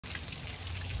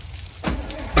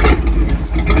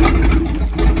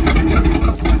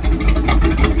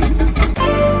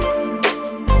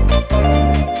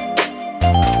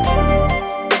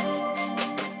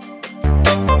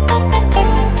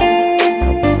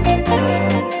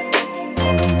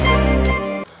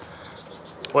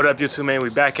What up, YouTube, man?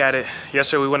 We back at it.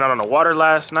 Yesterday we went out on the water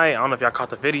last night. I don't know if y'all caught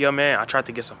the video, man. I tried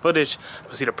to get some footage,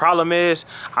 but see, the problem is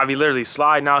I be literally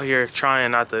sliding out here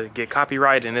trying not to get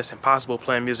copyrighted, and it's impossible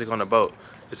playing music on the boat.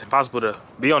 It's impossible to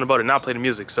be on the boat and not play the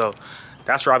music, so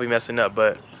that's where I be messing up.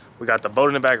 But we got the boat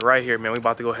in the back right here, man. We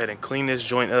about to go ahead and clean this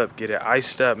joint up, get it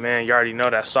iced up, man. You already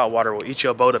know that salt water will eat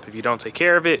your boat up if you don't take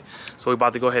care of it. So we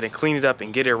about to go ahead and clean it up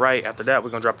and get it right. After that, we're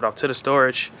gonna drop it off to the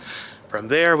storage. From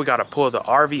there, we gotta pull the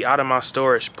RV out of my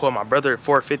storage, pull my brother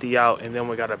 450 out, and then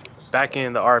we gotta back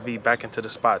in the RV back into the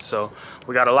spot. So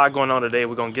we got a lot going on today.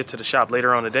 We're gonna get to the shop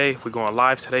later on today. We're going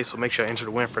live today, so make sure you enter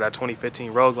the win for that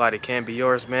 2015 ROADGLIDE. It can be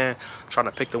yours, man. I'm trying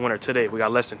to pick the winner today. We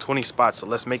got less than 20 spots, so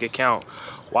let's make it count.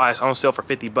 Why? It's on sale for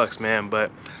 50 bucks, man.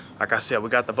 But like I said, we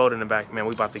got the boat in the back, man.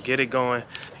 We about to get it going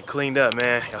and cleaned up,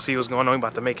 man. Y'all see what's going on? We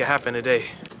about to make it happen today.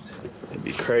 It'd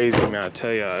be crazy, man. I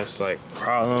tell y'all, it's like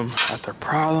problem after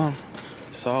problem.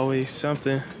 It's always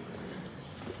something.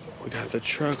 We got the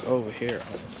truck over here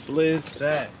on Flizz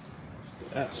that.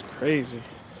 That's crazy.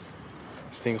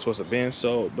 This thing is supposed to be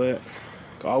sold, but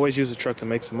I always use the truck to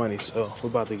make some money. So we're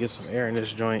about to get some air in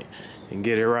this joint and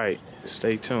get it right.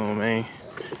 Stay tuned, man.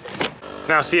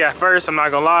 Now, see, at first, I'm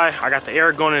not gonna lie, I got the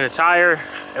air going in the tire.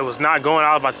 It was not going.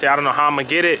 I was about to say, I don't know how I'm gonna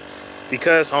get it,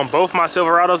 because on both my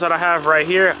Silverados that I have right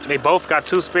here, they both got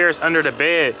 2 spares under the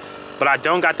bed, but I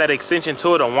don't got that extension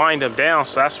tool to wind them down.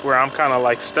 So that's where I'm kind of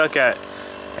like stuck at.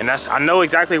 And that's, I know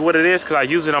exactly what it is because I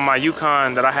used it on my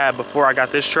Yukon that I had before I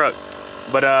got this truck.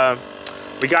 But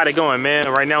we got it going, man.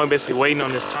 Right now we're basically waiting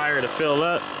on this tire to fill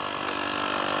up.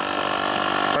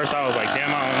 First I was like,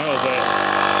 damn, I don't know, but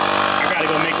I gotta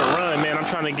go make a run, man. I'm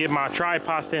trying to get my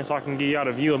tripod stand so I can give y'all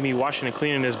a view of me washing and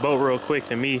cleaning this boat real quick,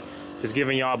 and me just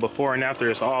giving y'all before and after.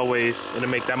 It's always, it'll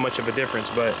make that much of a difference.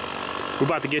 But we're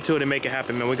about to get to it and make it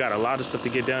happen, man. We got a lot of stuff to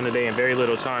get done today in very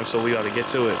little time, so we got to get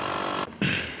to it.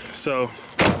 So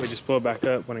we just pulled back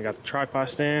up when I got the tripod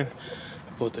stand.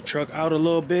 I pulled the truck out a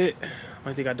little bit.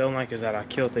 One thing I don't like is that I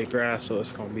killed the grass, so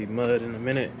it's gonna be mud in a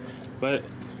minute. But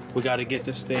we got to get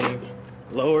this thing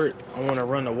lowered. I want to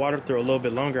run the water through a little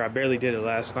bit longer. I barely did it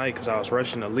last night because I was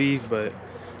rushing to leave, but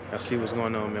y'all see what's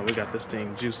going on, man. We got this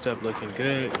thing juiced up, looking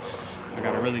good. I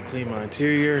gotta really clean my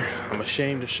interior. I'm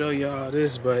ashamed to show y'all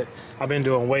this, but I've been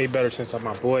doing way better since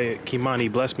my boy Kimani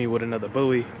blessed me with another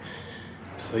buoy.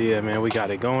 So yeah, man, we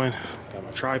got it going. Got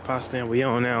my tripod stand, we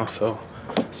on now, so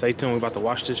stay tuned. We about to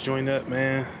wash this joint up,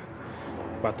 man.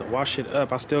 About to wash it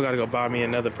up. I still gotta go buy me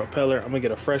another propeller. I'm gonna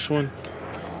get a fresh one.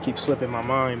 Keep slipping my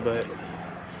mind, but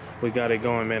we got it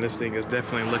going, man. This thing is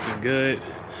definitely looking good.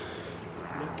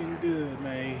 Looking good,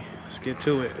 man. Let's get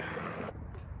to it.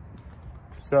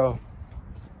 So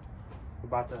we're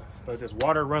about to let this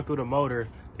water run through the motor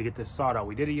to get this salt out.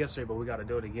 We did it yesterday, but we got to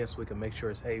do it again so we can make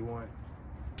sure it's A1.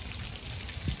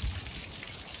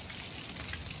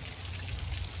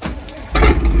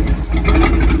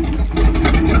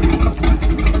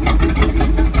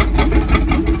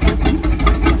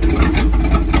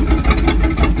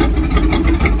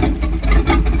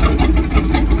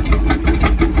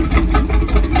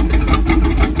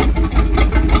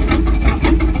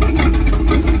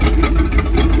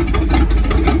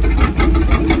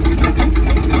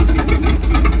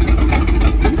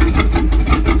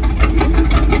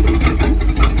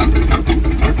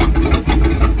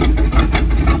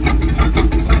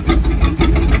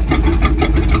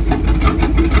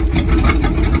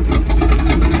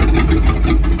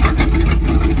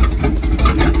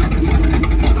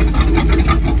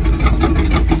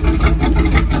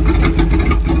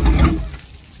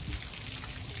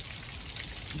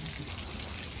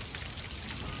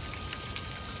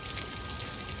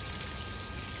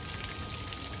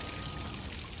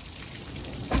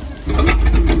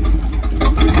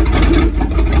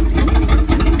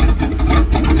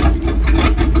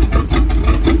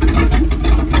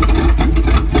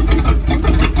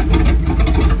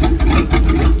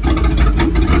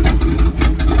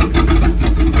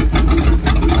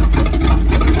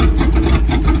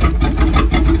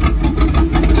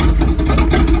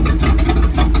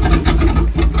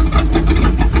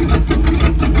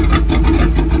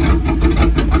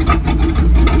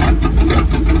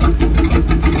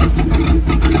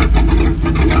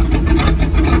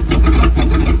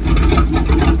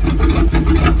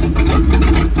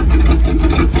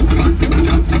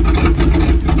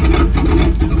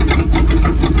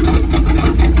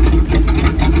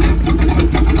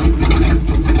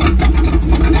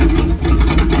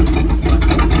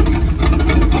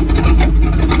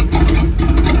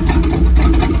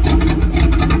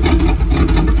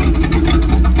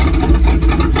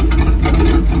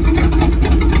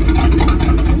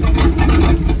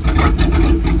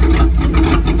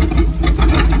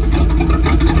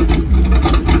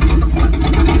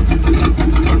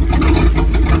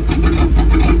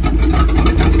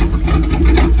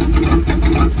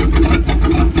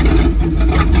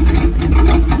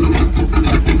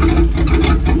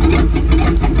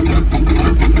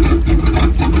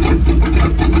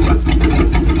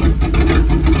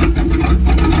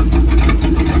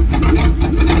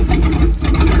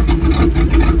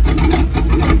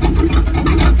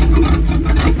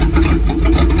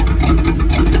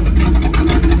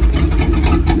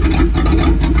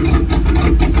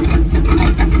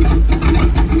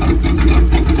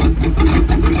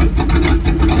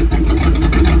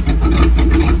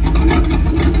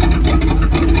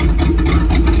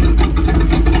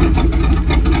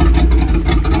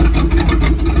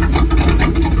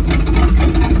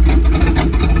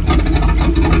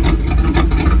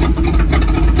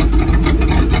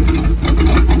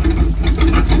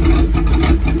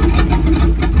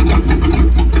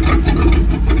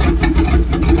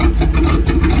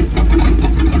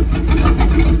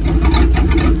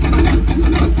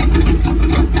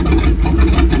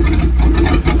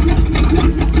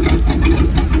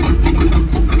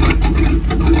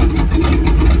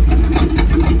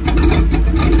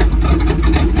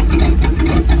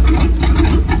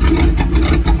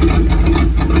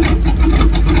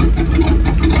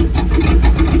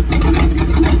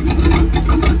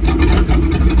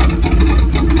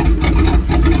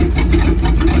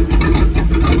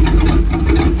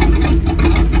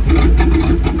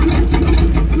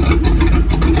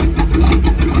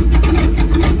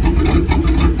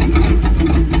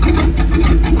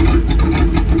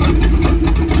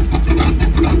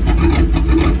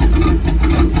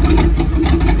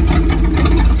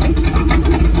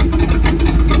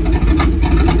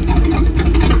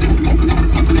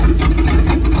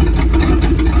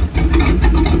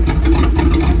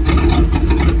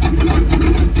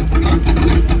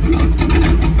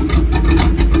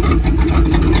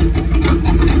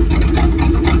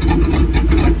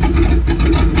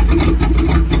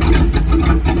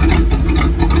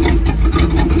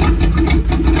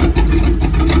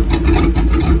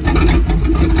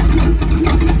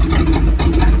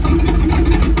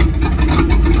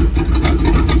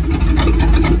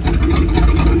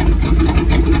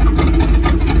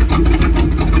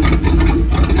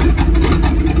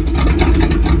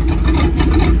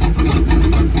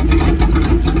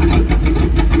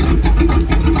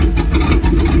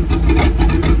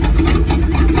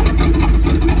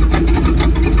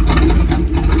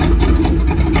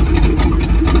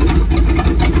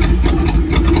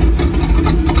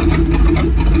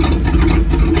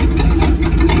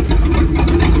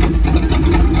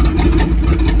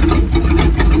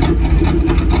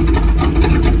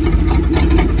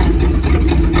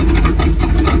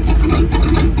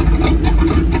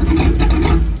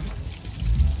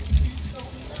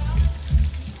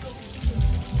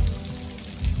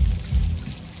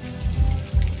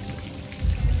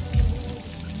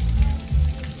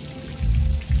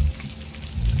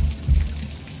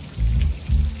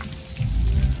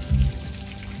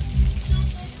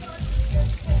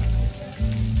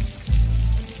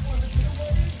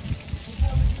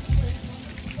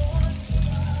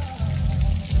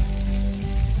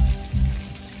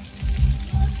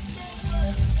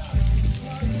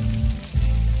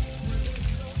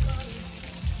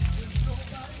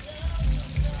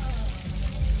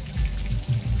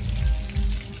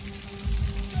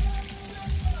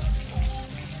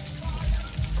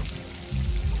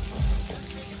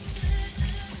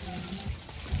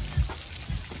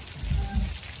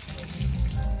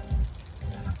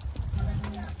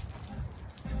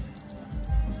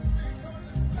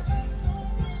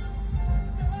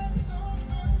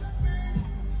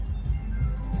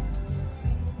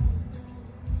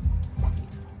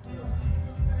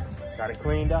 Got it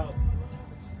cleaned out.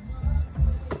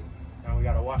 Now we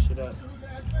gotta wash it up.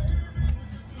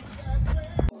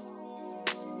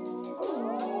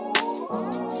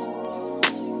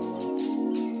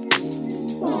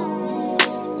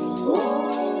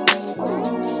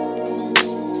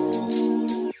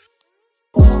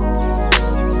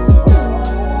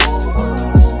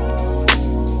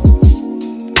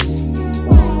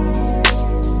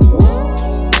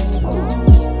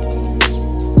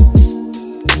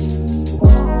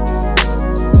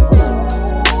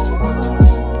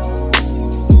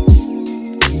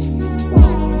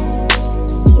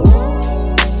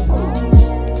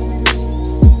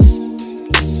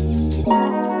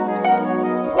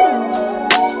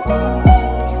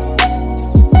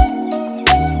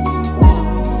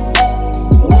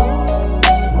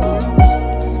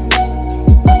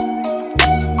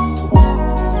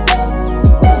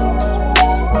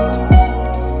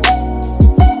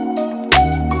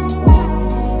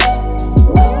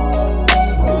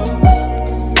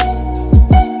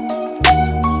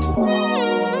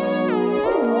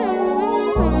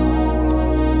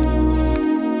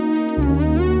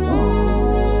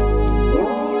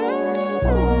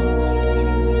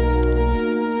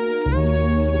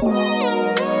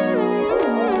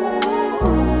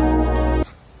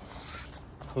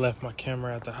 I left my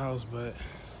camera at the house, but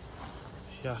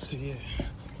y'all see it.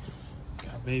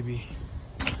 Got baby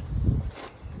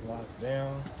locked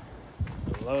down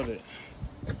and loaded.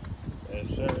 Yes,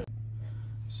 sir.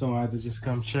 So I had to just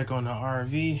come check on the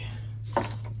RV,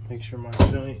 make sure my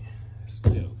joint is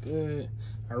still good.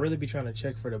 I really be trying to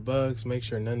check for the bugs, make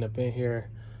sure nothing up in here,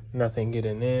 nothing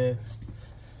getting in.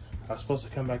 I was supposed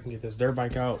to come back and get this dirt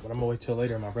bike out, but I'm gonna wait till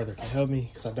later. My brother can help me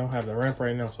because I don't have the ramp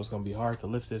right now, so it's gonna be hard to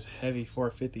lift this heavy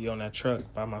 450 on that truck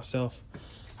by myself.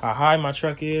 How high my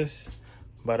truck is,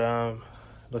 but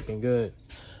looking good.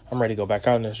 I'm ready to go back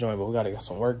out in this joint, but we gotta get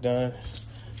some work done.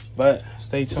 But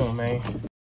stay tuned, man.